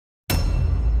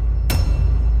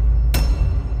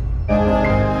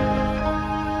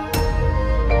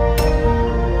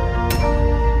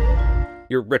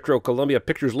Your retro Columbia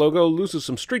Pictures logo loses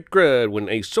some street cred when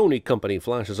a Sony company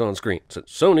flashes on screen, since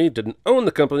Sony didn't own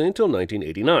the company until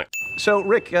 1989. So,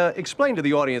 Rick, explain to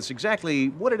the audience exactly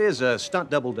what it is a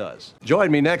stunt double does.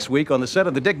 Join me next week on the set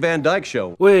of the Dick Van Dyke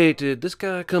Show. Wait, did this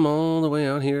guy come all the way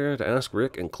out here to ask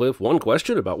Rick and Cliff one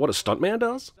question about what a stuntman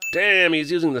does? Damn,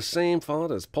 he's using the same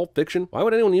font as Pulp Fiction. Why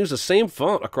would anyone use the same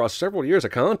font across several years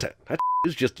of content? That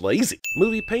is just lazy.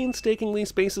 Movie painstakingly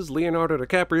spaces Leonardo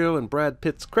DiCaprio and Brad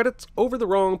Pitt's credits over the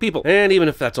wrong people. And even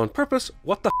if that's on purpose,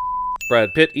 what the Brad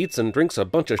Pitt eats and drinks a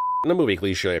bunch of in a movie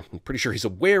cliche. I'm pretty sure he's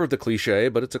aware of the cliche,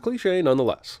 but it's a cliche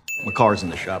nonetheless. My car's in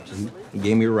the shop, so he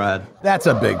gave me a ride. That's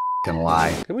a big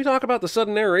lie. Can we talk about the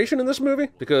sudden narration in this movie?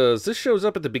 Because this shows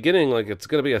up at the beginning like it's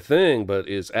gonna be a thing, but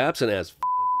is absent as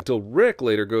until Rick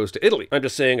later goes to Italy. I'm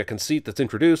just saying a conceit that's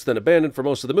introduced then abandoned for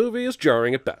most of the movie is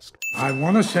jarring at best. I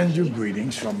want to send you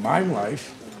greetings from my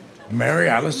wife, Mary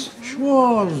Alice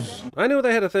Schwartz. I know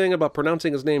they had a thing about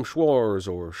pronouncing his name Schwartz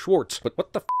or Schwartz, but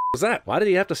what the was that? Why did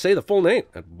he have to say the full name?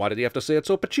 And why did he have to say it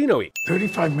so Pacino-y?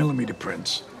 35mm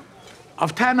prints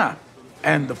of Tanner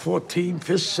and the 14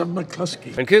 Fists of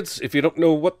McCluskey. And kids, if you don't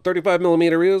know what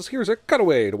 35mm is, here's a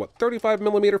cutaway to what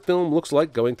 35mm film looks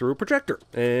like going through a projector.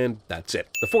 And that's it.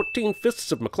 The 14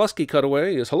 Fists of McCluskey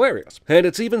cutaway is hilarious. And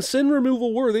it's even sin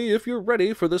removal worthy if you're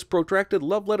ready for this protracted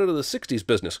love letter to the 60s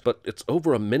business. But it's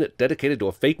over a minute dedicated to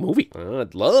a fake movie.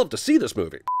 I'd love to see this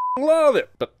movie. Love it,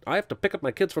 but I have to pick up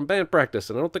my kids from band practice,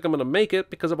 and I don't think I'm going to make it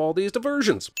because of all these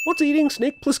diversions. What's eating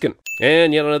Snake Plissken?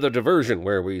 And yet another diversion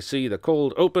where we see the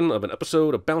cold open of an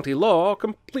episode of Bounty Law,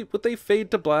 complete with a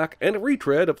fade to black and a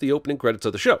retread of the opening credits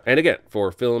of the show. And again, for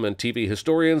film and TV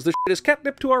historians, this shit is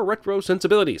catnip to our retro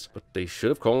sensibilities, but they should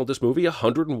have called this movie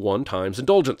 101 times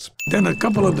indulgence. Then a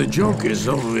couple of the jokers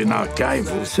over in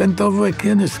Archival sent over a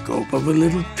kinescope of a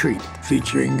little treat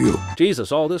featuring you.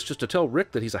 Jesus, all this just to tell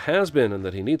Rick that he's a has-been and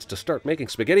that he needs to start making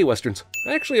spaghetti westerns.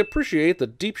 I actually appreciate the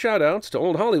deep shout-outs to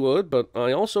old Hollywood, but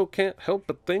I also can't help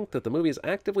but think that the movie is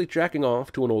actively jacking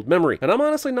off to an old memory, and I'm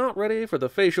honestly not ready for the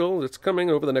facial that's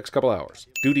coming over the next couple hours.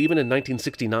 Dude, even in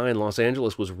 1969, Los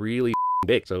Angeles was really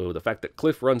big, so the fact that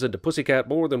Cliff runs into Pussycat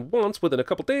more than once within a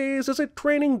couple days is a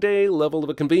training day level of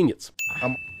a convenience.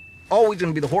 I'm always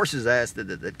gonna be the horse's ass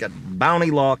that got Bounty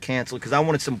Law canceled because I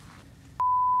wanted some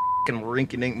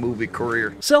rinky-dink movie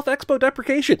career. Self-expo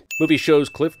deprecation. Movie shows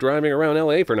Cliff driving around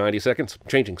LA for 90 seconds,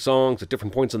 changing songs at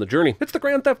different points in the journey. It's the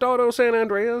Grand Theft Auto San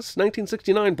Andreas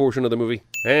 1969 portion of the movie.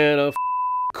 And of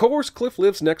course, Cliff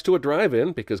lives next to a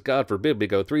drive-in, because God forbid we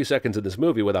go 3 seconds in this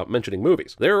movie without mentioning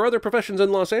movies. There are other professions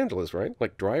in Los Angeles, right?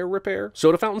 Like dryer repair,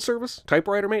 soda fountain service,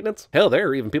 typewriter maintenance. Hell, there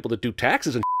are even people that do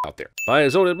taxes and out there. By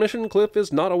his own admission, Cliff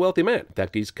is not a wealthy man. In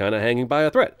fact, he's kind of hanging by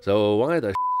a thread. So why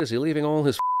the is he leaving all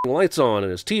his lights on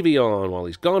and his TV on while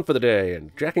he's gone for the day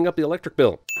and jacking up the electric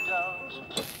bill?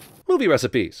 Movie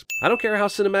recipes. I don't care how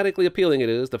cinematically appealing it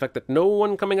is, the fact that no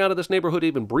one coming out of this neighborhood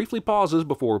even briefly pauses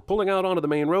before pulling out onto the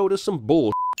main road is some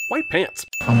bull. White pants.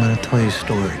 I'm gonna tell you a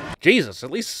story. Jesus,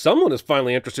 at least someone is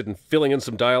finally interested in filling in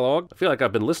some dialogue. I feel like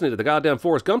I've been listening to the goddamn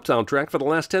Forrest Gump soundtrack for the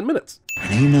last 10 minutes.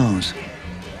 And he knows.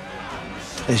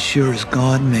 As sure as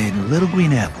God made little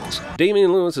green apples.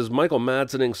 Damian Lewis is Michael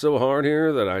Madsening so hard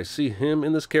here that I see him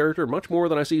in this character much more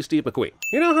than I see Steve McQueen.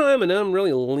 You know how Eminem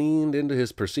really leaned into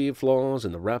his perceived flaws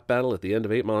in the rap battle at the end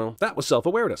of 8 Mile? That was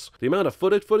self-awareness. The amount of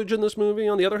footage in this movie,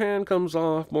 on the other hand, comes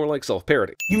off more like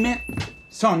self-parody. You met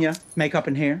Sonia, makeup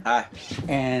and hair. Hi.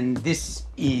 And this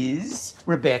is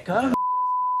Rebecca.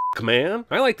 Man,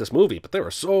 I like this movie, but there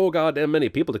are so goddamn many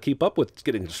people to keep up with. It's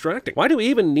getting distracting. Why do we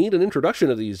even need an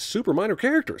introduction of these super minor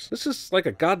characters? This is like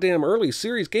a goddamn early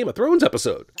series Game of Thrones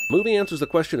episode. The movie answers the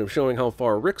question of showing how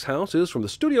far Rick's house is from the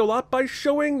studio lot by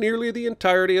showing nearly the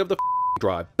entirety of the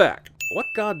drive back. What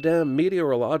goddamn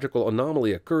meteorological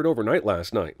anomaly occurred overnight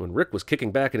last night? When Rick was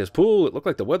kicking back in his pool, it looked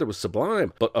like the weather was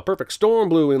sublime, but a perfect storm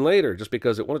blew in later just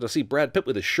because it wanted to see Brad Pitt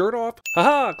with his shirt off.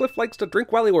 Haha, Cliff likes to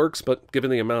drink while he works, but given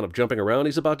the amount of jumping around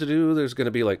he's about to do, there's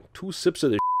gonna be like 2 sips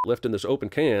of this left in this open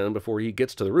can before he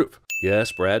gets to the roof.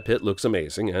 Yes, Brad Pitt looks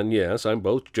amazing, and yes, I'm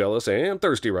both jealous and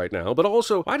thirsty right now, but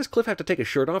also, why does Cliff have to take his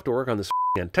shirt off to work on this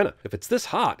antenna? If it's this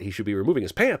hot, he should be removing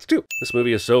his pants, too. This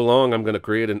movie is so long, I'm gonna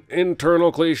create an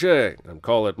internal cliche and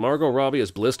call it Margo Robbie is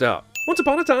blissed out. Once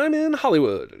upon a time in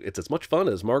Hollywood. It's as much fun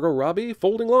as Margo Robbie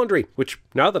folding laundry, which,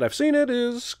 now that I've seen it,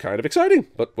 is kind of exciting,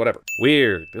 but whatever.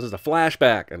 Weird. This is a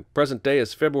flashback, and present day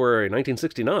is February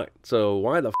 1969, so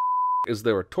why the is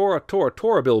there a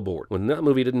Tora billboard when that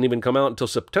movie didn't even come out until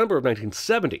September of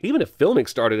 1970? Even if filming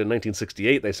started in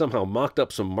 1968, they somehow mocked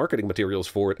up some marketing materials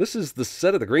for it. This is the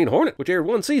set of The Green Hornet, which aired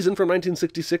one season from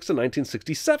 1966 to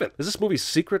 1967. Is this movie's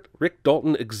secret Rick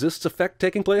Dalton exists effect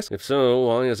taking place? If so,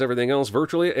 why is everything else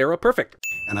virtually era perfect?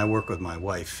 And I work with my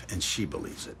wife, and she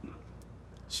believes it.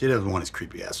 She doesn't want his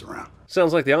creepy ass around.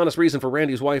 Sounds like the honest reason for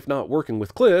Randy's wife not working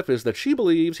with Cliff is that she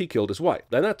believes he killed his wife.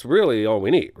 And that's really all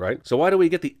we need, right? So why do we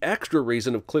get the extra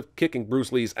reason of Cliff kicking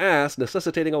Bruce Lee's ass,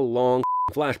 necessitating a long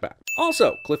flashback?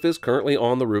 Also, Cliff is currently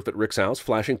on the roof at Rick's house,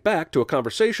 flashing back to a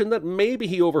conversation that maybe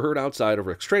he overheard outside of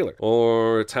Rick's trailer.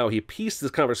 Or it's how he pieced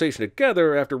this conversation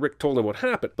together after Rick told him what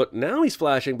happened. But now he's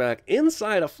flashing back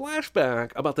inside a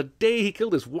flashback about the day he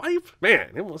killed his wife?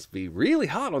 Man, it must be really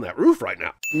hot on that roof right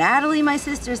now. Natalie, my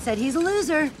sister, said he's a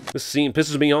loser. This scene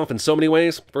pisses me off in so many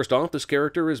ways. First off, this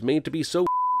character is made to be so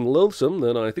loathsome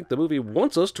that I think the movie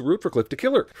wants us to root for Cliff to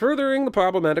kill her, furthering the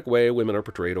problematic way women are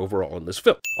portrayed overall in this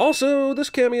film. Also,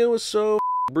 this cameo is so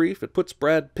brief, it puts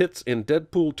Brad Pitt's in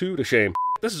Deadpool 2 to shame.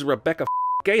 This is Rebecca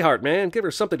Gayheart, man. Give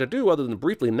her something to do other than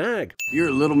briefly nag. You're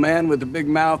a little man with a big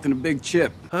mouth and a big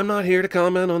chip. I'm not here to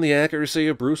comment on the accuracy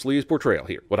of Bruce Lee's portrayal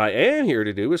here. What I am here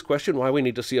to do is question why we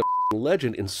need to see a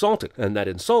legend insulted, and that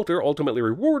insulter ultimately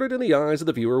rewarded in the eyes of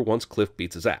the viewer once Cliff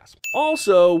beats his ass.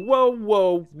 Also,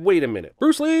 whoa, wait a minute.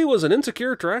 Bruce Lee was an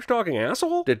insecure, trash-talking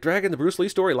asshole? Did dragging the Bruce Lee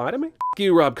story lie to me? F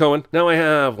you, Rob Cohen. Now I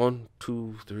have 1,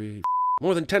 2, 3,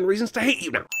 more than 10 reasons to hate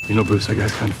you now. You know, Bruce, that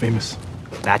guy's kind of famous.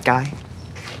 That guy?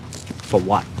 For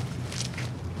what?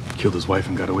 Killed his wife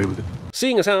and got away with it.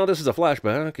 Seeing as how this is a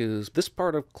flashback, is this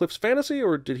part of Cliff's fantasy,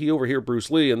 or did he overhear Bruce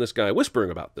Lee and this guy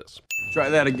whispering about this? Try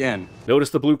that again. Notice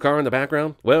the blue car in the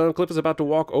background? Well, Cliff is about to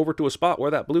walk over to a spot where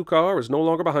that blue car is no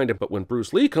longer behind him, but when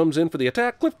Bruce Lee comes in for the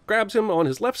attack, Cliff grabs him on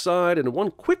his left side and in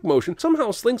one quick motion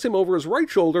somehow slings him over his right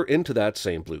shoulder into that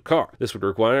same blue car. This would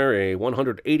require a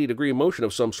 180-degree motion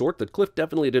of some sort that Cliff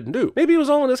definitely didn't do. Maybe it was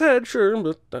all in his head, sure,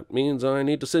 but that means I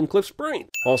need to send Cliff's brain.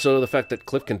 Also, the fact that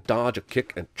Cliff can dodge a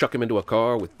kick and chuck him into a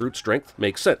car with brute strength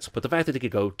makes sense, but the fact that he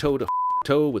could go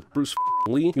toe-to-toe with Bruce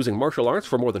Lee using martial arts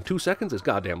for more than 2 seconds is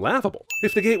goddamn laughable.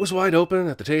 If the gate was wide open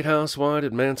at the Tate House, why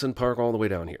did Manson park all the way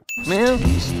down here? Man.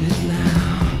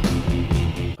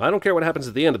 I don't care what happens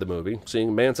at the end of the movie.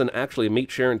 Seeing Manson actually meet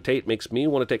Sharon Tate makes me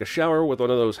want to take a shower with one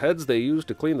of those heads they use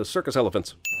to clean the circus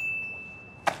elephants.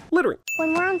 Littering.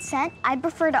 When we're on set, I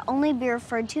prefer to only be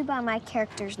referred to by my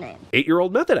character's name.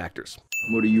 8-year-old method actors.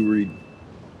 What do you read?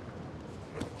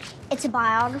 It's a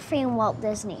biography in Walt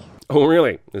Disney. Oh,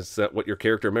 really? Is that what your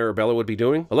character Marabella would be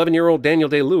doing? 11-year-old Daniel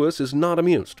Day-Lewis is not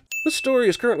amused. This story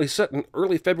is currently set in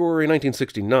early February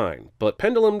 1969, but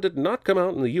Pendulum did not come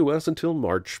out in the U.S. until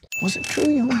March. Was it true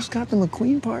you almost got the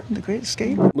McQueen part in The Great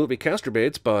Escape? The movie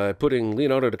casturbates by putting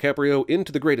Leonardo DiCaprio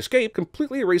into The Great Escape,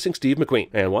 completely erasing Steve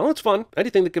McQueen. And while it's fun,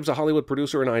 anything that gives a Hollywood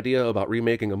producer an idea about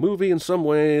remaking a movie in some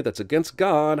way that's against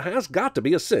God has got to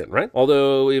be a sin, right?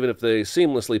 Although, even if they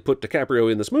seamlessly put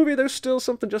DiCaprio in this movie, there's still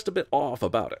something just a bit off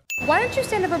about it. Why don't you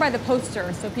stand over by the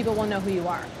poster so people will know who you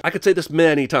are? I could say this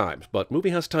many times, but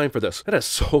movie has time for this. It has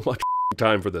so much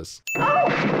time for this.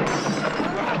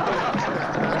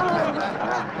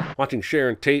 Watching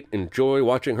Sharon Tate enjoy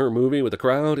watching her movie with a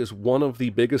crowd is one of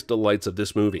the biggest delights of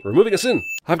this movie. Removing a sin.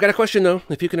 I've got a question though.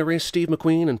 If you can erase Steve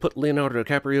McQueen and put Leonardo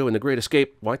DiCaprio in The Great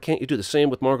Escape, why can't you do the same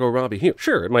with Margo Robbie here?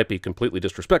 Sure, it might be completely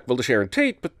disrespectful to Sharon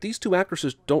Tate, but these two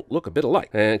actresses don't look a bit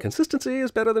alike. And consistency is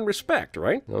better than respect,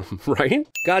 right? Right?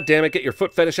 God damn it, get your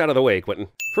foot fetish out of the way, Quentin.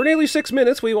 For nearly 6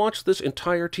 minutes, we watched this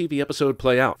entire TV episode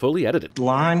play out, fully edited.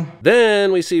 Line.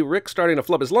 Then we see Rick starting to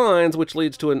flub his lines, which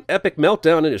leads to an epic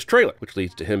meltdown in his trailer, which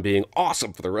leads to him being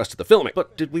awesome for the rest of the filming.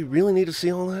 But did we really need to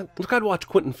see all that? Look, I'd watch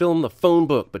Quentin film The Phone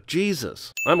Book, but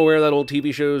Jesus. I'm aware that old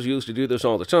TV shows used to do this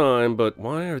all the time, but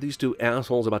why are these two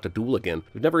assholes about to duel again?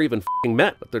 We've never even f***ing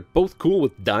met, but they're both cool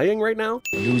with dying right now?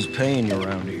 Who's paying you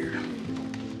around here?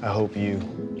 I hope you.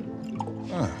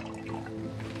 Huh.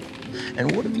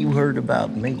 And what have you heard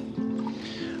about me?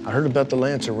 I heard about the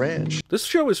Lancer Ranch. This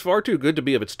show is far too good to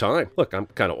be of its time. Look, I'm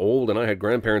kind of old and I had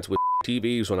grandparents with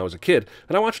TVs when I was a kid,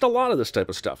 and I watched a lot of this type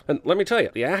of stuff. And let me tell you,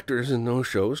 the actors in those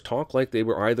shows talk like they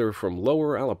were either from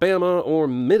lower Alabama or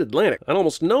mid-Atlantic, and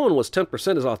almost no one was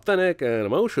 10% as authentic and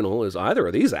emotional as either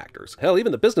of these actors. Hell,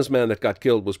 even the businessman that got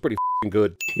killed was pretty f***ing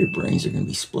good. Your brains are gonna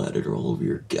be splattered all over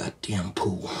your goddamn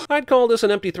pool. I'd call this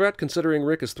an empty threat, considering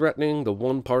Rick is threatening the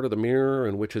one part of the mirror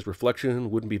in which his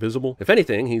reflection wouldn't be visible. If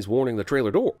anything, he's warning the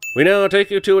trailer door. We now take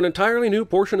you to an entirely new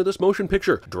portion of this motion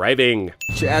picture, driving.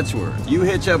 Chatsworth, you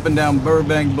hitch up and down down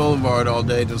Burbank Boulevard all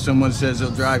day till someone says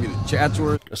he'll drive you to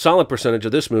Chatsworth. A solid percentage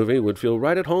of this movie would feel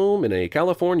right at home in a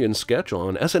Californian sketch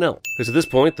on SNL. It's at this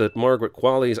point that Margaret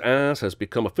Qualley's ass has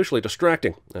become officially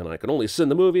distracting, and I can only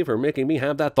send the movie for making me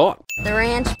have that thought. The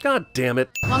ranch. God damn it.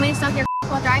 Want me to stomp your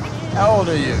while driving? How old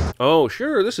are you? Oh,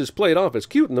 sure, this is played off as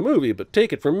cute in the movie, but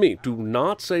take it from me. Do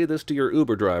not say this to your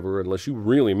Uber driver unless you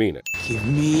really mean it. Give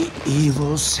me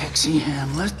evil, sexy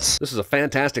Hamlet. This is a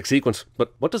fantastic sequence,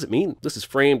 but what does it mean? This is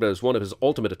framed as one of his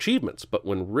ultimate achievements, but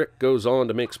when Rick goes on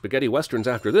to make spaghetti westerns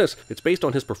after this, it's based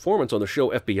on his performance on the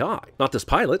show FBI, not this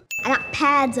pilot. I got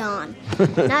pads on.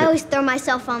 And I always throw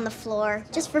myself on the floor,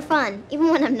 just for fun, even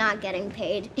when I'm not getting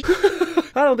paid.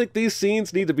 I don't think these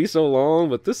scenes need to be so long,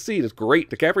 but this scene is great.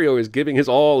 DiCaprio is giving his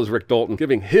all as Rick Dalton,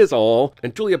 giving his all,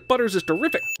 and Julia Butters is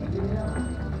terrific.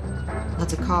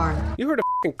 That's a car. You heard a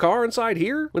f***ing car inside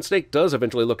here? When Snake does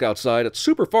eventually look outside, it's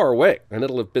super far away, and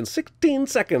it'll have been 16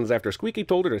 seconds after Squeaky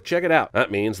told her to check it out. That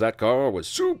means that car was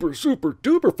super, super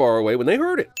duper far away when they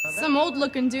heard it. Some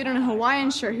old-looking dude in a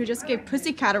Hawaiian shirt who just gave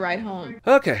Pussycat a ride home.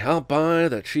 Okay, I'll buy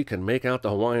that she can make out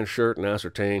the Hawaiian shirt and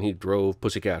ascertain he drove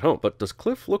Pussycat home. But does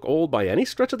Cliff look old by any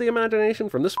stretch of the imagination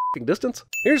from this f***ing distance?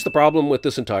 Here's the problem with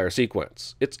this entire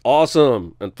sequence. It's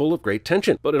awesome and full of great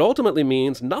tension, but it ultimately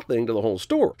means nothing to the whole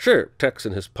story. Sure, Tex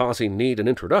and his posse need an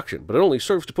introduction, but it only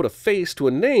serves to put a face to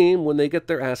a name when they get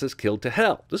their asses killed to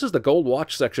hell. This is the Gold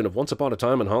Watch section of Once Upon a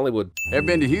Time in Hollywood. Ever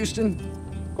been to Houston?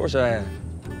 Of course I have.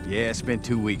 Yeah, spent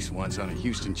 2 weeks once on a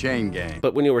Houston chain gang.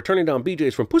 But when you were turning down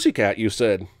BJ's from Pussycat, you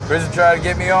said, Prison tried to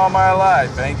get me all my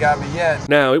life, ain't got me yet.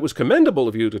 Now, it was commendable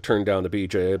of you to turn down the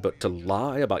BJ, but to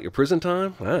lie about your prison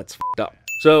time? That's f***ed up.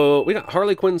 So, we got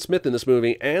Harley Quinn Smith in this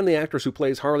movie, and the actress who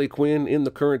plays Harley Quinn in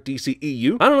the current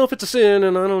DCEU. I don't know if it's a sin,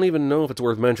 and I don't even know if it's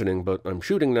worth mentioning, but I'm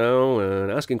shooting now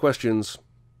and asking questions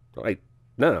right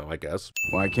now, I guess.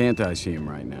 Why can't I see him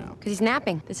right now? Because he's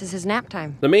napping. This is his nap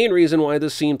time. The main reason why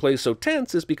this scene plays so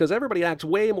tense is because everybody acts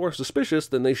way more suspicious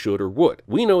than they should or would.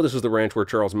 We know this is the ranch where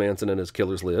Charles Manson and his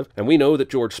killers live, and we know that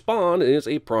George Spahn is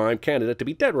a prime candidate to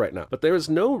be dead right now. But there is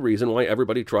no reason why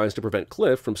everybody tries to prevent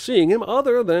Cliff from seeing him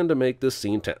other than to make this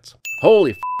scene tense.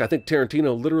 Holy f***, I think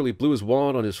Tarantino literally blew his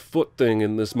wad on his foot thing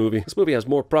in this movie. This movie has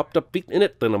more propped up feet in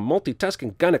it than a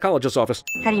multitasking gynecologist's office.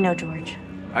 How do you know, George?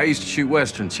 I used to shoot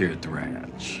westerns here at the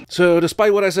ranch. So,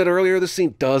 despite what I said earlier, this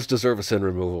scene does deserve a sin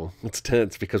removal. It's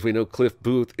tense because we know Cliff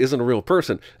Booth isn't a real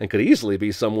person and could easily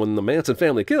be someone the Manson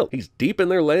family killed. He's deep in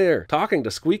their lair, talking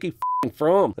to Squeaky f***ing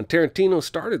Fromm. And Tarantino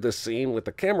started this scene with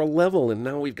the camera level, and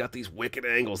now we've got these wicked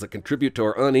angles that contribute to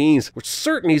our unease. We're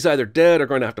certain he's either dead or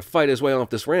going to have to fight his way off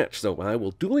this ranch, so I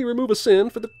will duly remove a sin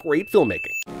for the great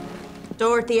filmmaking.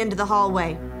 Door at the end of the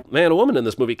hallway. Man, a woman in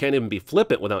this movie can't even be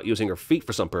flippant without using her feet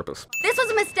for some purpose. This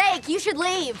was a mistake. You should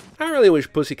leave. I really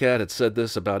wish Pussycat had said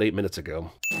this about 8 minutes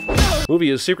ago. Movie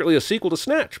is secretly a sequel to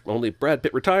Snatch, only Brad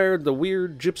Pitt retired the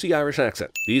weird gypsy Irish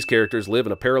accent. These characters live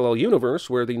in a parallel universe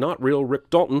where the not real Rick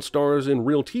Dalton stars in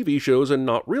real TV shows and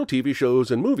not real TV shows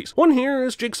and movies. One here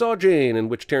is Jigsaw Jane, in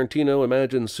which Tarantino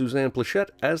imagines Suzanne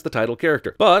Plachette as the title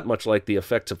character. But, much like the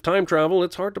effects of time travel,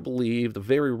 it's hard to believe the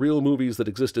very real movies that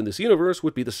exist in this universe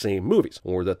would be the same movies,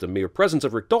 or that the mere presence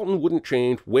of Rick Dalton wouldn't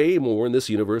change way more in this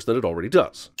universe than it already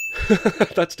does.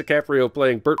 That's DiCaprio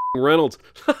playing Burt Reynolds.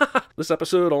 This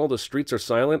episode, All the Streets Are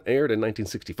Silent, aired in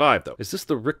 1965, though. Is this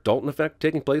the Rick Dalton effect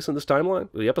taking place in this timeline?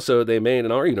 The episode they made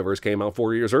in our universe came out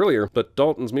 4 years earlier, but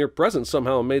Dalton's mere presence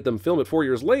somehow made them film it 4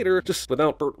 years later, just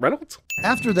without Burt Reynolds?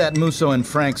 After that Musso and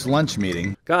Frank's lunch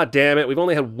meeting... God damn it, we've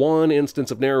only had one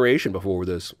instance of narration before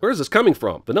this. Where's this coming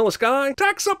from? Vanilla Sky?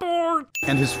 Tech support!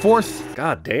 And his fourth...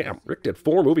 God damn, Rick did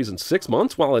 4 movies in 6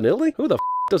 months while in Italy? Who the f***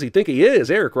 does he think he is,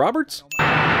 Eric Roberts?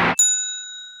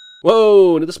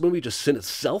 Whoa, did this movie just send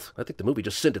itself? I think the movie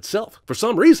just sent itself. For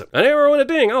some reason. An arrow and a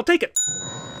ding, I'll take it.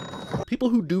 People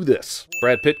who do this.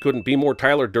 Brad Pitt couldn't be more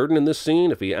Tyler Durden in this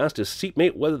scene if he asked his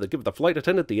seatmate whether to give the flight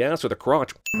attendant the ass or the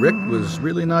crotch. Rick was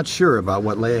really not sure about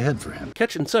what lay ahead for him.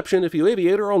 Catch Inception if you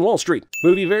aviator on Wall Street.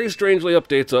 Movie very strangely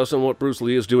updates us on what Bruce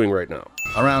Lee is doing right now.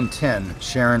 Around 10,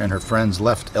 Sharon and her friends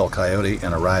left El Coyote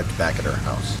and arrived back at her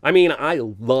house. I mean, I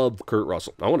love Kurt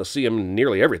Russell. I want to see him in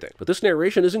nearly everything. But this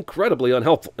narration is incredibly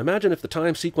unhelpful. Imagine if the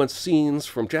time sequence scenes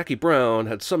from Jackie Brown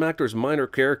had some actor's minor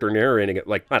character narrating it,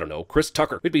 like, I don't know, Chris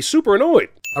Tucker. We'd be super annoyed.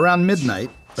 Around midnight,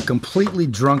 a completely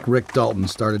drunk Rick Dalton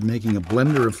started making a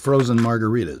blender of frozen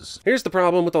margaritas. Here's the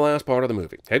problem with the last part of the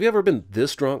movie. Have you ever been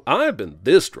this drunk? I've been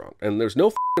this drunk, and there's no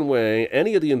f***ing way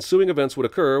any of the ensuing events would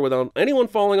occur without anyone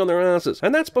falling on their asses.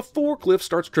 And that's before Cliff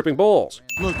starts tripping balls.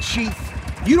 Look, Chief,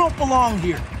 you don't belong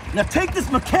here. Now take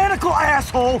this mechanical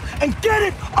asshole and get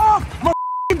it off my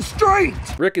f***ing street! straight!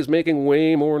 Rick is making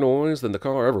way more noise than the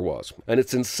car ever was, and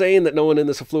it's insane that no one in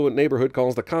this affluent neighborhood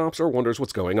calls the cops or wonders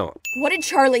what's going on. What did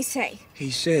Charlie say? He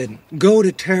said, go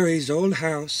to Terry's old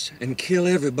house and kill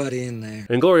everybody in there.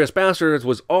 Inglourious Basterds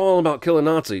was all about killing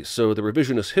Nazis, so the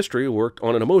revisionist history worked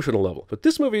on an emotional level. But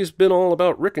this movie's been all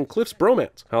about Rick and Cliff's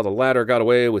bromance, how the latter got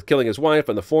away with killing his wife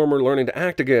and the former learning to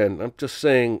act again. I'm just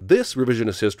saying, this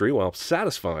revisionist history, while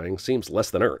satisfying, seems less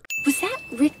than earned. Was that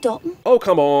Rick Dalton? Oh,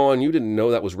 come on, you didn't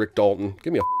know that was Rick Dalton.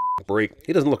 Give me a break.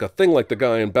 He doesn't look a thing like the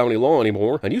guy in Bounty Law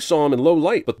anymore, and you saw him in low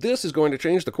light, but this is going to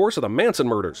change the course of the Manson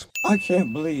murders. I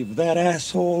can't believe that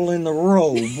asshole in the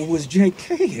robe was Jake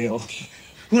Cahill.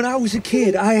 When I was a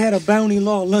kid, I had a Bounty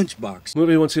Law lunchbox.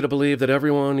 Movie wants you to believe that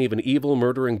everyone, even evil,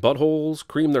 murdering buttholes,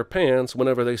 cream their pants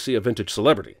whenever they see a vintage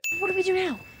celebrity. What do we do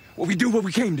now? Well, we do what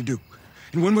we came to do.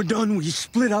 And when we're done, we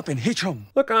split up and hitch home.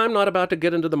 Look, I'm not about to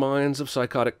get into the minds of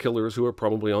psychotic killers who are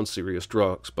probably on serious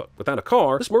drugs, but without a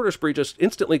car, this murder spree just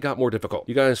instantly got more difficult.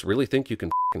 You guys really think you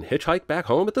can hitchhike back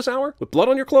home at this hour? With blood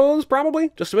on your clothes,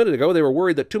 probably? Just a minute ago, they were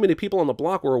worried that too many people on the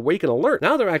block were awake and alert.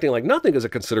 Now they're acting like nothing is a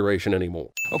consideration anymore.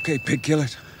 Okay, pig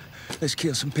killers. Let's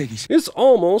kill some piggies. It's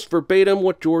almost verbatim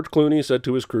what George Clooney said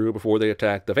to his crew before they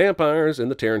attacked the vampires in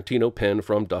the Tarantino pen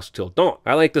From Dusk Till Dawn.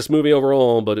 I like this movie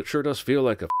overall, but it sure does feel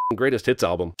like a greatest hits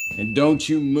album. And don't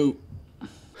you move.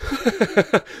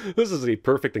 This is the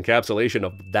perfect encapsulation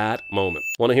of that moment.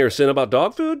 Want to hear a sin about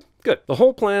dog food? Good. The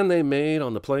whole plan they made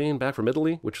on the plane back from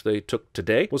Italy, which they took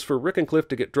today, was for Rick and Cliff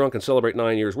to get drunk and celebrate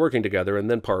 9 years working together and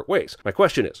then part ways. My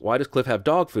question is, why does Cliff have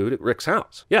dog food at Rick's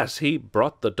house? Yes, he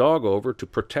brought the dog over to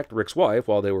protect Rick's wife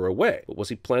while they were away, but was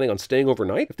he planning on staying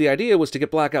overnight? If the idea was to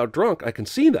get blackout drunk, I can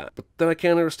see that, but then I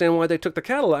can't understand why they took the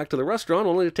Cadillac to the restaurant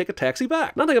only to take a taxi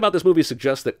back. Nothing about this movie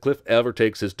suggests that Cliff ever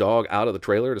takes his dog out of the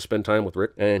trailer to spend time with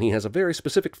Rick, and he has a very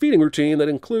specific feeding routine that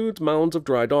includes mounds of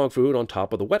dry dog food on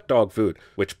top of the wet dog food,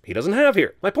 which he doesn't have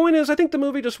here. My point is, I think the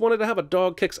movie just wanted to have a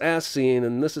dog kicks ass scene,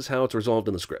 and this is how it's resolved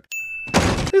in the script.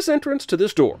 This entrance to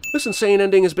this door. This insane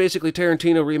ending is basically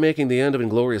Tarantino remaking the end of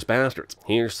Inglourious Basterds.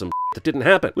 Here's some that didn't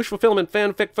happen. Wish fulfillment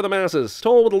fanfic for the masses,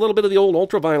 told with a little bit of the old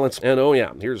ultra-violence. And oh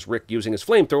yeah, here's Rick using his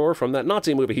flamethrower from that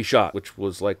Nazi movie he shot, which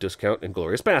was like discount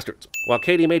Inglourious Basterds. While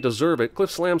Katie may deserve it,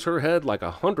 Cliff slams her head like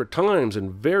 100 times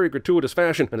in very gratuitous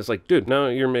fashion, and it's like, dude, now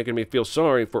you're making me feel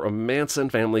sorry for a Manson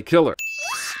family killer.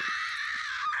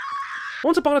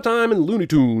 Once upon a time in Looney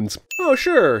Tunes. Oh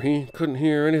sure, he couldn't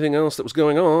hear anything else that was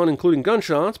going on, including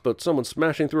gunshots, but someone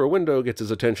smashing through a window gets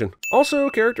his attention. Also,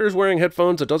 characters wearing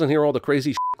headphones that doesn't hear all the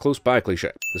crazy close by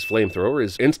cliche. This flamethrower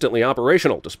is instantly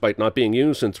operational, despite not being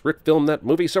used since Rick filmed that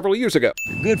movie several years ago.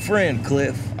 Good friend,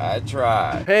 Cliff. I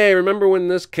tried. Hey, remember when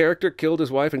this character killed his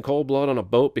wife in cold blood on a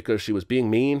boat because she was being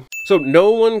mean? So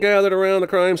no one gathered around the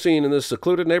crime scene in this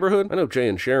secluded neighborhood? I know Jay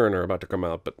and Sharon are about to come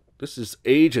out, but this is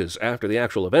ages after the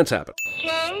actual events happened.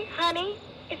 Jay, honey,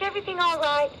 is everything all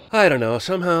right? I don't know,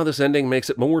 somehow this ending makes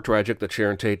it more tragic that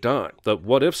Sharon Tate died. The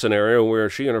what-if scenario where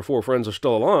she and her 4 friends are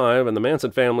still alive and the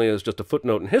Manson family is just a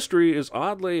footnote in history is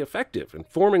oddly effective,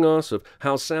 informing us of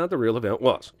how sad the real event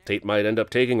was. Tate might end up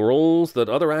taking roles that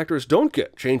other actors don't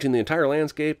get, changing the entire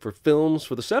landscape for films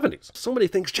for the 70s. So many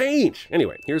things change!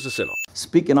 Anyway, here's a sin-off.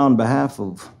 Speaking on behalf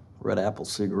of Red Apple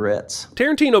Cigarettes.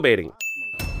 Tarantino baiting.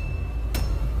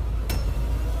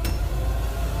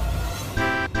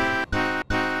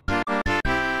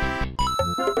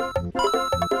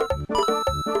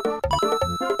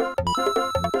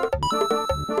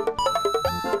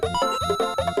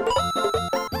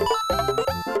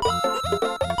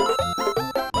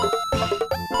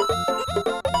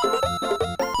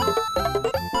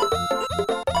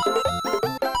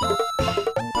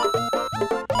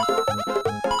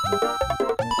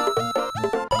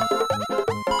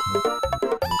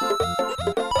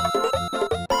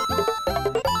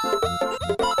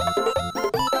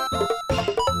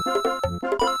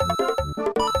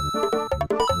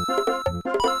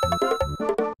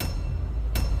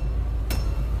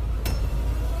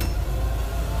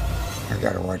 I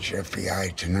gotta watch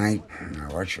FBI tonight.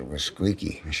 I watch it with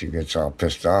Squeaky. She gets all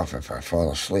pissed off if I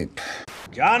fall asleep.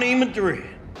 Johnny Madrid.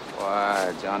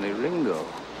 Why, Johnny Ringo,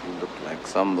 you look like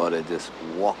somebody just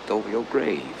walked over your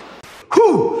grave.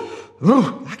 Whew!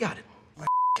 I got it. My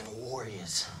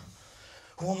warriors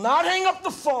who will not hang up the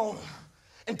phone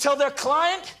until their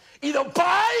client either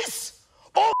buys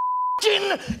or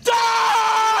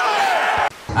die!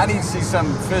 I need to see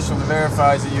something official that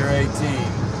verifies that you're 18,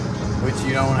 which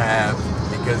you don't have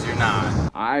because you're not.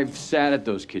 I've sat at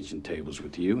those kitchen tables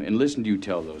with you and listened to you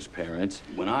tell those parents,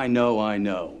 when I know, I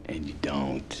know. And you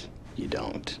don't. You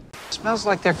don't. Smells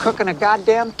like they're cooking a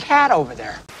goddamn cat over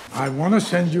there. I want to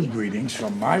send you greetings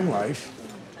from my wife,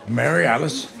 Mary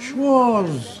Alice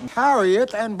Schwartz.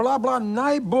 Harriet and blah blah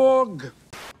Nyborg.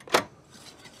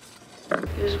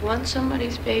 He was once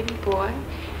somebody's baby boy,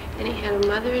 and he had a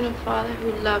mother and a father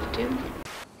who loved him.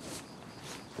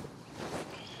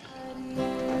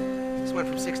 This went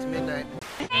from 6 to midnight.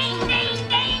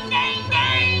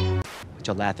 But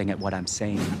you're laughing at what I'm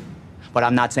saying. But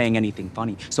I'm not saying anything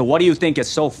funny. So what do you think is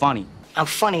so funny? I'm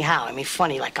funny how? I mean,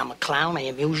 funny like I'm a clown, I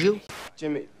amuse you?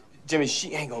 Jimmy,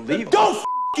 she ain't gonna leave. Don't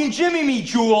f***ing Jimmy me,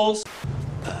 Jules!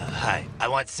 Hi, I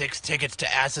want 6 tickets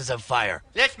to Asses of Fire.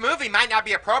 This movie might not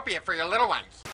be appropriate for your little ones.